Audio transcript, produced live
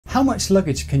How much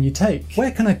luggage can you take?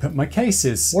 Where can I put my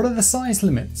cases? What are the size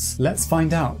limits? Let's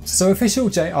find out. So official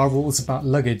JR rules about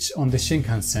luggage on the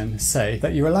Shinkansen say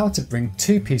that you're allowed to bring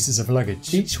 2 pieces of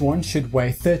luggage. Each one should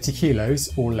weigh 30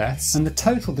 kilos or less, and the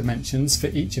total dimensions for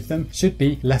each of them should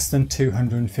be less than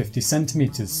 250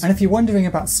 centimeters. And if you're wondering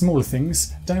about smaller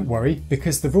things, don't worry,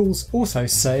 because the rules also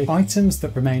say items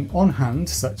that remain on hand,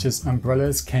 such as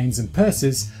umbrellas, canes and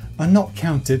purses, are not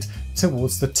counted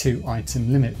towards the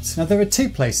 2-item limit. Now there are 2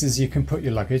 places you can put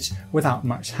your luggage without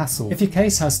much hassle. If your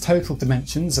case has total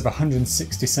dimensions of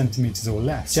 160 centimeters or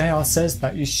less, JR says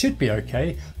that you should be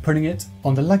okay putting it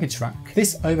on the luggage rack.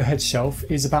 This overhead shelf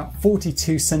is about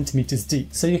 42 centimeters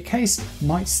deep, so your case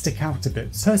might stick out a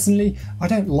bit. Personally, I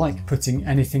don't like putting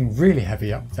anything really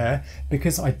heavy up there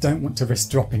because I don't want to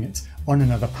risk dropping it on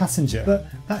another passenger, but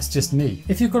that's just me.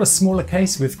 If you've got a smaller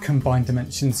case with combined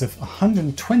dimensions of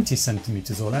 120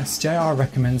 centimeters or less, JR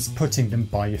recommends putting them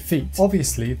by your feet.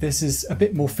 Obviously, this is a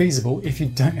bit more feasible if you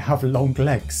don't have long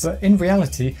legs, but in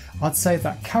reality, I'd say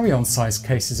that carry-on size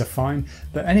cases are fine,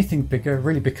 but anything bigger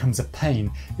really becomes a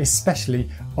pain, especially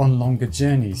on longer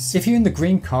journeys. If you're in the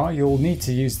green car, you'll need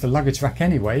to use the luggage rack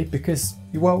anyway because,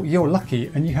 well, you're lucky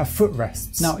and you have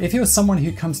footrests. Now, if you're someone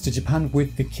who comes to Japan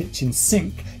with the kitchen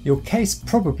sink, your case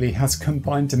probably has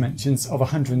combined dimensions of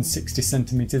 160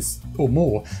 centimeters or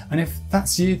more. And if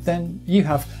that's you, then you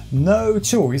have no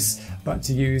choice but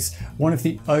to use one of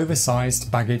the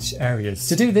oversized baggage areas.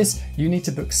 To do this, you need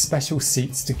to book special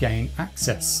seats to gain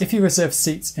access. If you reserve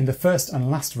seats in the first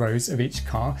and last rows of each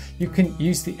car, you can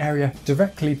use the area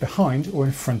directly behind or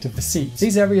in front of the seat.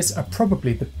 These areas are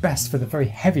probably the best for the very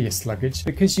heaviest luggage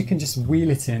because you can just wheel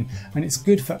it in, and it's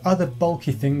good for other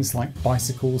bulky things like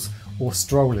bicycles or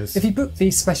strollers. If you book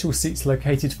these special seats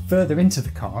located further into the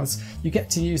cars, you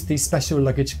get to use these special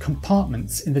luggage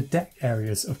compartments in the deck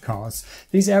areas of cars.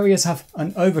 These areas have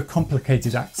an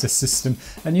overcomplicated access system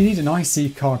and you need an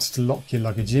IC card to lock your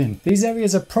luggage in. These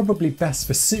areas are probably best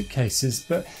for suitcases,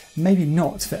 but maybe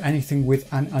not for anything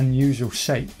with an unusual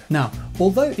shape. Now,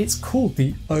 although it's called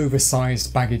the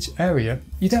oversized baggage area,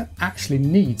 you don't actually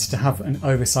need to have an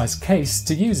oversized case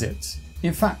to use it.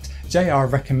 In fact, JR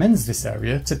recommends this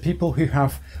area to people who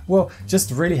have, well, just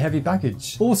really heavy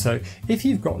baggage. Also, if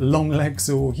you've got long legs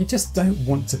or you just don't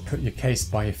want to put your case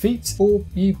by your feet, or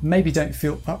you maybe don't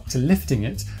feel up to lifting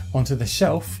it onto the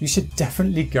shelf, you should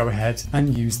definitely go ahead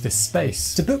and use this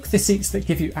space. To book the seats that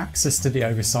give you access to the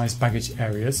oversized baggage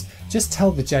areas, just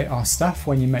tell the JR staff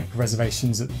when you make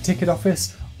reservations at the ticket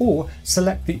office, or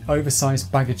select the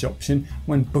oversized baggage option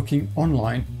when booking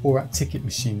online or at ticket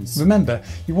machines. Remember,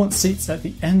 you want seats at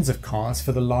the ends of cars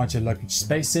for the larger luggage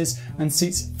spaces and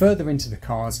seats further into the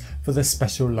cars for the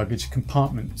special luggage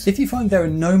compartment. If you find there are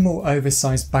no more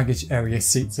oversized baggage area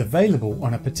seats available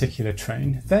on a particular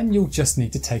train, then you'll just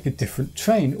need to take a different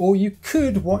train, or you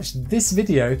could watch this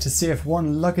video to see if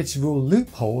one luggage rule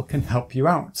loophole can help you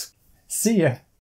out. See ya!